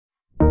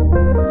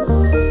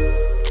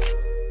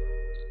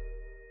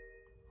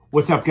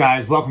What's up,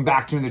 guys? Welcome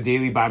back to another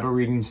daily Bible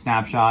reading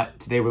snapshot.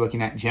 Today we're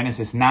looking at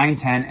Genesis 9,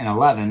 10, and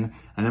 11,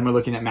 and then we're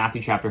looking at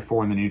Matthew chapter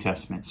 4 in the New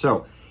Testament.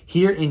 So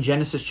here in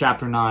Genesis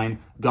chapter 9,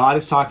 God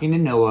is talking to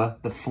Noah.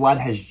 The flood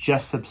has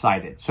just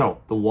subsided.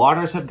 So the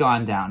waters have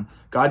gone down.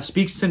 God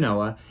speaks to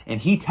Noah, and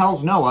he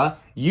tells Noah,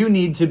 you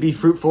need to be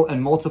fruitful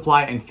and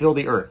multiply and fill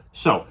the earth.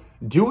 So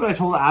do what I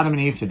told Adam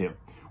and Eve to do,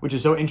 which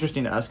is so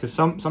interesting to us because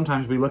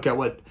sometimes we look at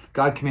what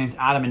God commands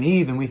Adam and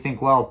Eve and we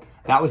think, well,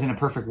 that was in a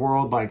perfect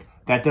world, like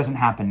that doesn't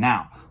happen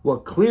now. Well,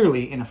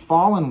 clearly in a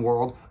fallen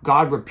world,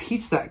 God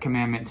repeats that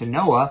commandment to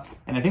Noah,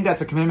 and I think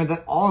that's a commandment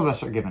that all of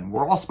us are given.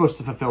 We're all supposed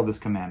to fulfill this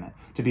commandment,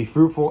 to be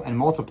fruitful and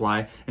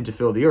multiply and to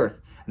fill the earth.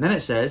 And then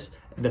it says,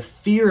 the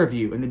fear of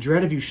you and the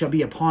dread of you shall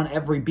be upon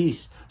every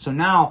beast. So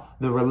now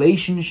the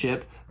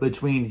relationship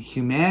between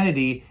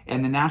humanity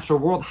and the natural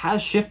world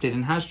has shifted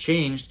and has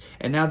changed,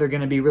 and now they're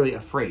going to be really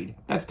afraid.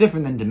 That's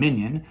different than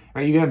dominion,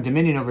 right? You can have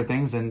dominion over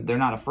things and they're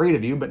not afraid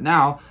of you, but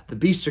now the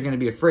beasts are going to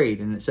be afraid.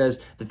 And it says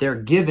that they're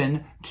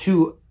given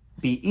to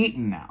be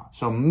eaten now.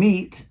 So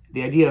meat,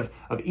 the idea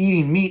of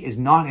eating meat is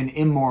not an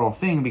immoral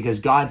thing because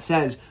God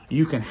says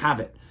you can have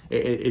it.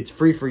 It's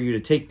free for you to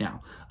take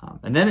now.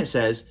 And then it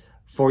says,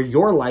 for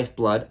your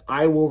lifeblood,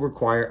 I will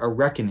require a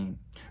reckoning.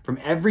 From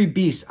every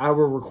beast, I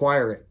will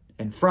require it.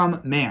 And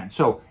from man.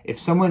 So if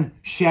someone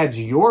sheds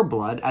your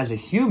blood as a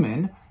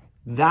human,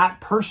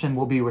 that person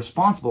will be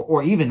responsible.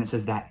 Or even it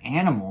says that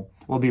animal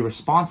will be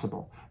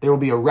responsible. There will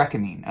be a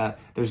reckoning.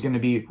 There's going to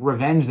be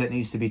revenge that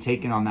needs to be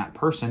taken on that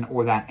person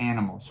or that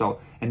animal.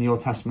 So in the Old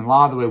Testament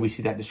law, the way we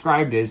see that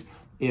described is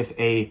if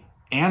a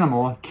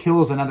animal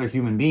kills another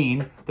human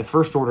being, the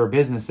first order of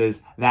business is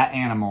that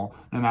animal,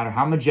 no matter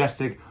how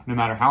majestic, no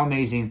matter how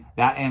amazing,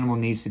 that animal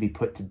needs to be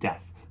put to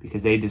death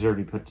because they deserve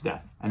to be put to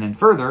death. And then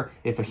further,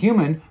 if a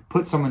human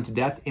puts someone to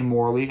death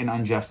immorally and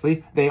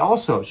unjustly, they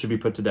also should be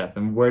put to death.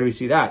 And where do we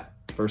see that?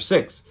 Verse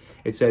 6,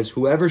 it says,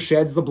 whoever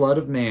sheds the blood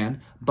of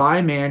man,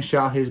 by man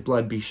shall his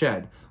blood be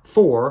shed.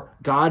 For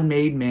God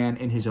made man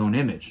in his own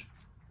image.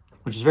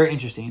 Which is very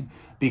interesting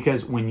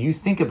because when you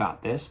think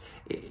about this,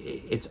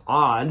 it's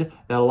odd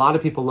that a lot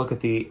of people look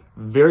at the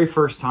very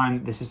first time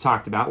that this is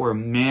talked about, where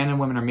man and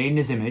women are made in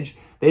his image.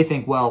 They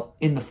think, well,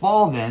 in the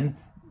fall then,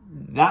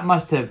 that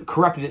must have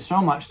corrupted it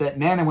so much that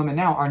man and women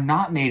now are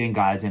not made in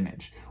God's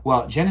image.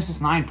 Well, Genesis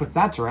 9 puts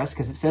that to rest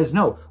because it says,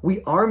 no,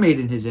 we are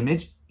made in his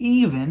image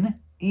even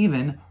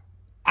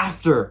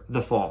after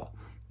the fall.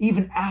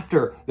 Even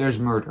after there's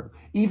murder,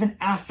 even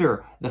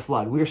after the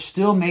flood, we are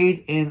still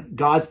made in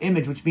God's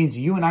image, which means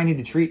you and I need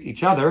to treat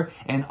each other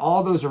and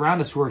all those around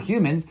us who are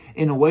humans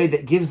in a way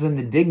that gives them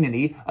the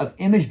dignity of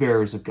image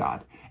bearers of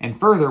God. And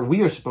further,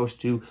 we are supposed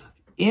to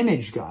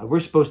image God. We're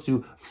supposed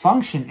to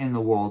function in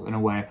the world in a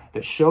way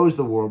that shows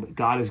the world that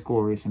God is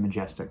glorious and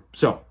majestic.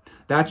 So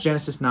that's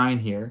Genesis 9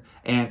 here.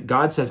 And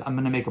God says, I'm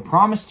going to make a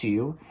promise to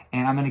you,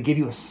 and I'm going to give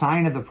you a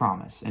sign of the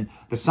promise. And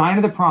the sign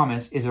of the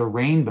promise is a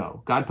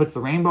rainbow. God puts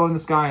the rainbow in the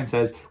sky and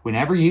says,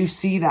 whenever you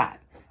see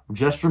that,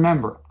 just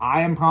remember,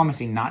 I am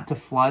promising not to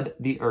flood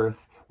the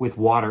earth with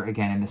water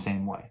again in the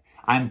same way.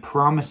 I'm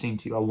promising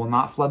to you, I will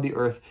not flood the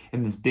earth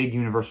in this big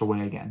universal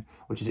way again,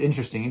 which is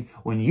interesting.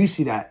 When you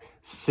see that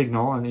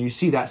signal and you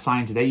see that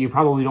sign today, you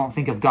probably don't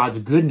think of God's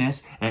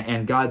goodness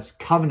and God's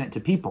covenant to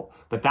people,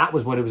 but that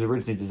was what it was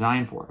originally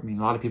designed for. I mean,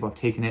 a lot of people have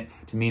taken it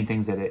to mean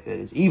things that it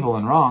is evil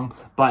and wrong,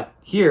 but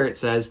here it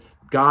says,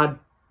 God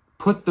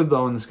put the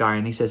bow in the sky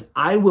and he says,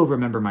 I will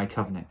remember my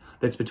covenant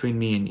that's between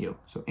me and you.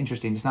 So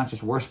interesting. It's not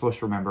just we're supposed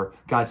to remember.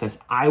 God says,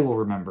 I will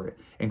remember it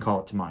and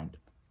call it to mind.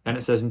 And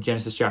it says in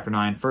Genesis chapter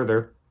 9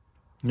 further,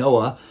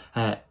 Noah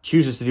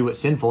chooses to do what's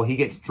sinful. He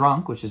gets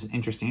drunk, which is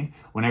interesting.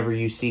 Whenever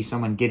you see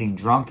someone getting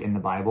drunk in the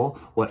Bible,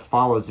 what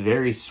follows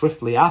very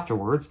swiftly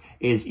afterwards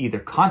is either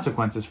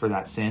consequences for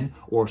that sin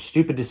or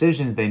stupid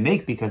decisions they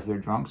make because they're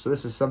drunk. So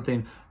this is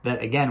something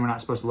that, again, we're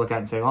not supposed to look at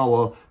and say, oh,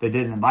 well, they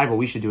did it in the Bible,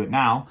 we should do it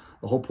now.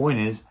 The whole point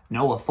is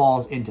Noah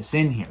falls into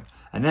sin here.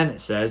 And then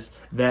it says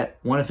that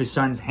one of his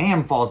sons,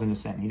 Ham, falls into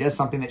sin. He does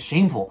something that's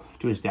shameful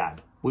to his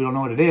dad. We don't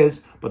know what it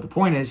is, but the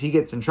point is he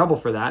gets in trouble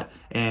for that,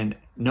 and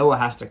Noah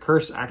has to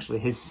curse actually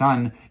his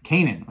son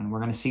Canaan. And we're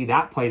going to see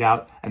that played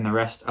out in the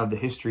rest of the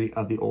history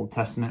of the Old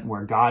Testament,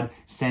 where God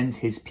sends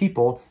his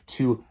people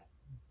to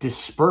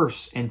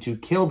disperse and to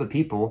kill the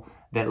people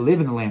that live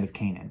in the land of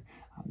Canaan,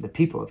 the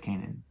people of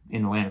Canaan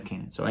in the land of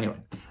Canaan. So anyway,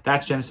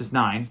 that's Genesis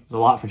 9. There's a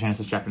lot for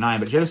Genesis chapter 9,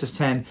 but Genesis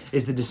 10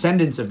 is the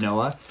descendants of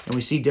Noah, and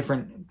we see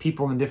different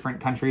people in different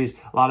countries.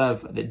 A lot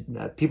of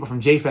the people from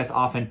Japheth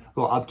often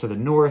go up to the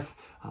north.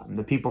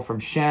 The people from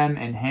Shem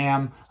and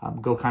Ham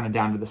go kind of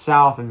down to the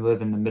south and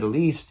live in the Middle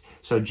East.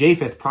 So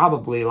Japheth,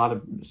 probably, a lot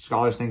of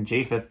scholars think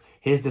Japheth,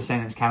 his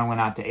descendants kind of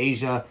went out to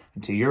Asia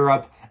and to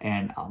Europe,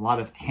 and a lot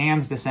of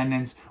Ham's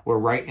descendants were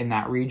right in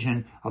that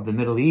region of the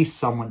Middle East.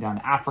 Some went down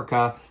to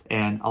Africa,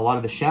 and a lot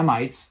of the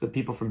Shemites, the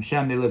people from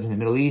Shem, they lived in the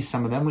Middle East.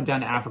 Some of them went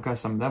down to Africa,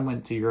 some of them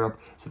went to Europe.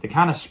 So they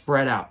kind of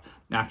spread out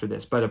after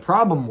this. But the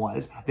problem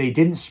was they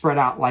didn't spread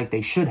out like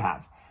they should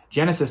have.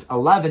 Genesis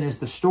 11 is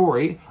the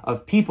story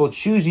of people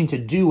choosing to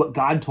do what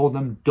God told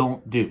them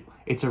don't do.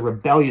 It's a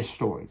rebellious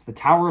story. It's the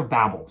Tower of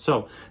Babel.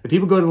 So the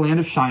people go to the land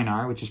of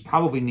Shinar, which is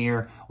probably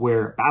near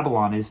where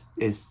Babylon is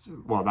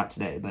well, not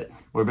today, but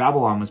where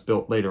Babylon was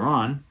built later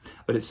on.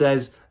 But it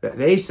says that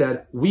they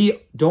said, we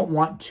don't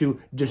want to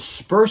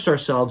disperse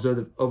ourselves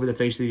over the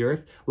face of the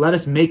earth. Let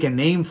us make a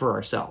name for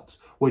ourselves,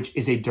 which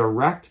is a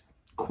direct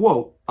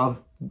quote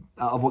of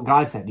what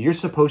God said. You're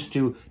supposed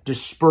to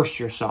disperse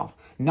yourself,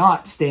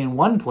 not stay in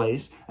one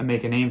place and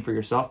make a name for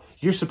yourself.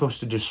 You're supposed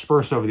to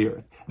disperse over the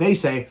earth. They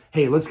say,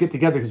 hey, let's get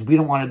together because we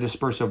don't want to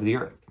disperse over the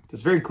earth.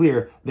 It's very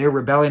clear they're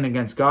rebelling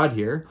against God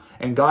here.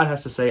 And God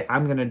has to say,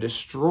 I'm going to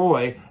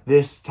destroy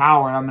this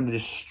tower and I'm going to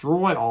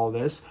destroy all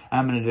this and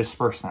I'm going to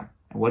disperse them.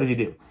 And what does he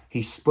do?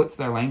 He splits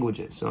their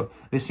languages. So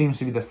this seems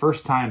to be the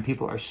first time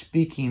people are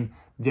speaking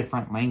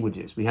different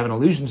languages. We have an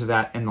allusion to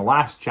that in the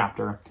last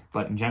chapter,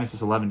 but in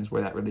Genesis 11 is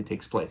where that really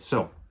takes place.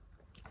 So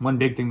one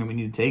big thing that we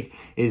need to take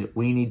is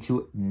we need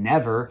to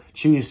never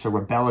choose to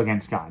rebel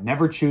against God.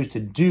 Never choose to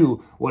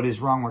do what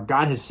is wrong, where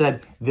God has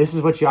said, this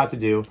is what you ought to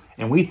do.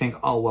 And we think,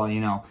 oh,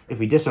 well, if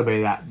we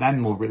disobey that,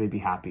 then we'll really be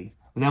happy.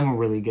 Then we'll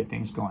really get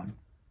things going.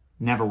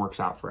 Never works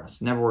out for us.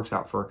 Never works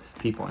out for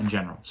people in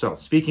general. So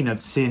speaking of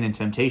sin and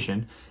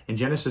temptation, in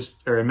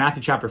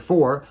Matthew chapter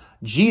 4,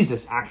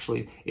 Jesus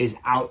actually is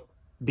out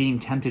being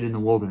tempted in the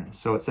wilderness.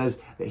 So it says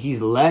that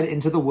he's led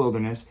into the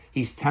wilderness.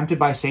 He's tempted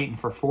by Satan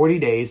for 40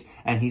 days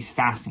and he's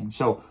fasting.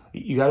 So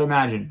you got to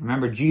imagine,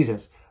 remember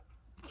Jesus,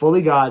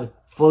 fully God,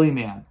 fully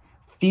man,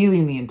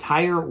 feeling the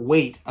entire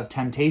weight of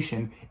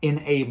temptation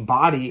in a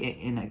body,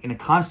 in a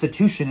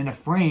constitution, in a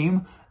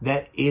frame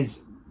that is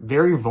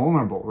very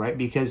vulnerable, right?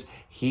 Because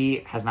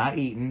he has not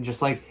eaten.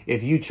 Just like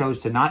if you chose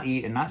to not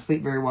eat and not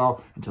sleep very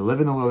well and to live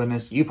in the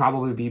wilderness, you'd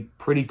probably be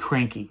pretty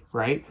cranky,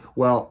 right?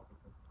 Well,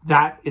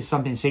 that is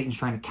something Satan's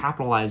trying to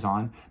capitalize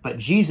on, but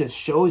Jesus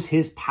shows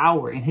his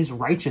power and his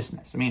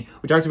righteousness. I mean,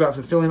 we talked about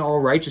fulfilling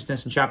all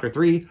righteousness in chapter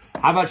 3.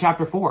 How about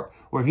chapter 4,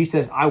 where he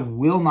says, I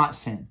will not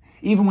sin?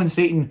 Even when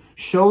Satan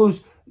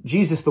shows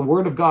Jesus the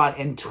word of God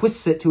and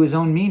twists it to his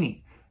own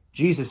meaning,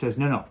 Jesus says,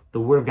 no, the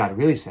word of God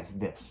really says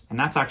this. And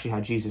that's actually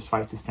how Jesus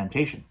fights his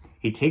temptation.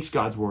 He takes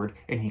God's word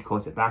and he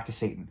quotes it back to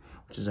Satan,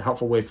 which is a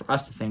helpful way for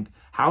us to think,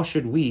 how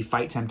should we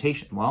fight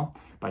temptation? Well,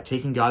 by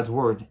taking God's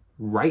word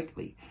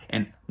rightly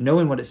and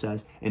knowing what it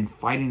says and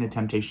fighting the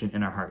temptation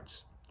in our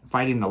hearts,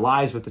 fighting the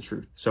lies with the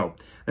truth. So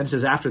then it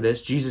says, after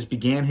this, Jesus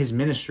began his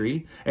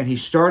ministry and he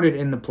started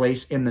in the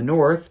place in the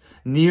north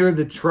near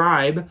the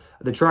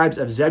tribes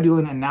of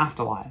Zebulun and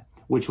Naphtali,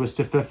 which was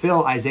to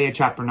fulfill Isaiah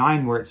chapter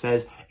 9, where it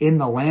says, in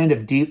the land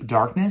of deep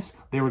darkness,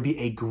 there would be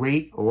a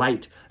great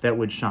light that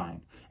would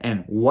shine.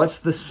 And what's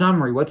the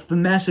summary? What's the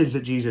message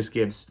that Jesus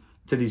gives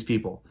to these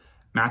people?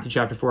 Matthew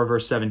chapter 4,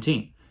 verse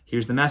 17.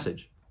 Here's the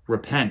message.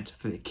 Repent,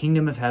 for the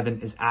kingdom of heaven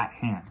is at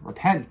hand.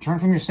 Repent, turn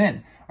from your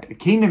sin. Right? The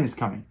kingdom is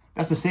coming.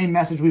 That's the same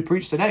message we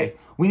preach today.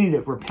 We need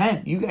to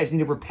repent. You guys need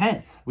to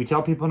repent. We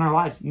tell people in our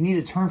lives, you need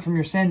to turn from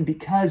your sin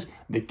because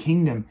the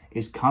kingdom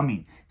is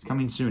coming. It's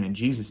coming soon, and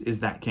Jesus is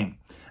that king.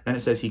 Then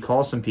it says he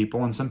calls some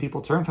people, and some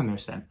people turn from their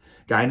sin.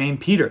 A guy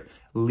named Peter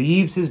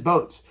leaves his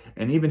boats,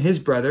 and even his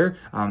brother,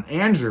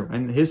 Andrew,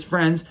 and his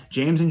friends,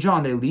 James and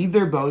John, they leave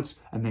their boats,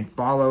 and they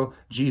follow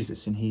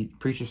Jesus, and he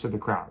preaches to the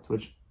crowds,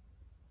 which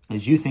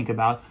as you think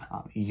about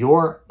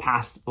your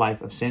past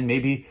life of sin,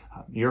 maybe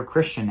you're a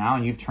Christian now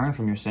and you've turned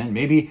from your sin.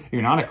 Maybe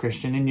you're not a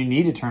Christian and you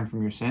need to turn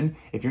from your sin.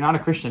 If you're not a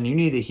Christian, you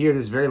need to hear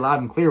this very loud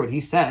and clear what he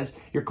says.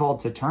 You're called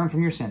to turn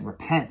from your sin,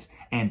 repent,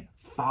 and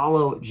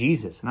follow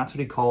Jesus. And that's what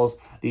he calls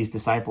these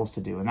disciples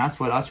to do. And that's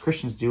what us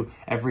Christians do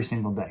every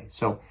single day.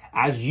 So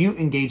as you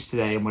engage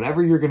today and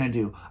whatever you're going to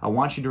do, I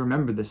want you to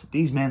remember this, that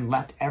these men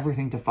left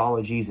everything to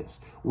follow Jesus.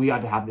 We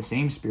ought to have the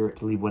same spirit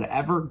to leave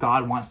whatever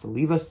God wants to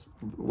leave us,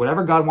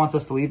 whatever God wants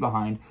us to leave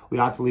behind, we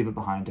ought to leave it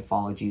behind to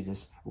follow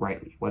Jesus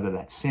rightly. Whether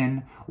that's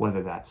sin,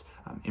 whether that's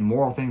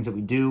immoral things that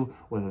we do,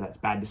 whether that's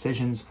bad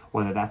decisions,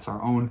 whether that's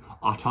our own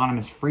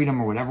autonomous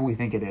freedom or whatever we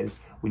think it is,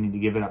 we need to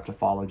give it up to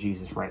follow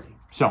Jesus rightly.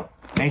 So,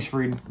 thanks for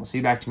reading. We'll see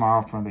you back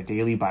tomorrow for another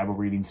daily Bible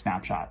reading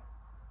snapshot.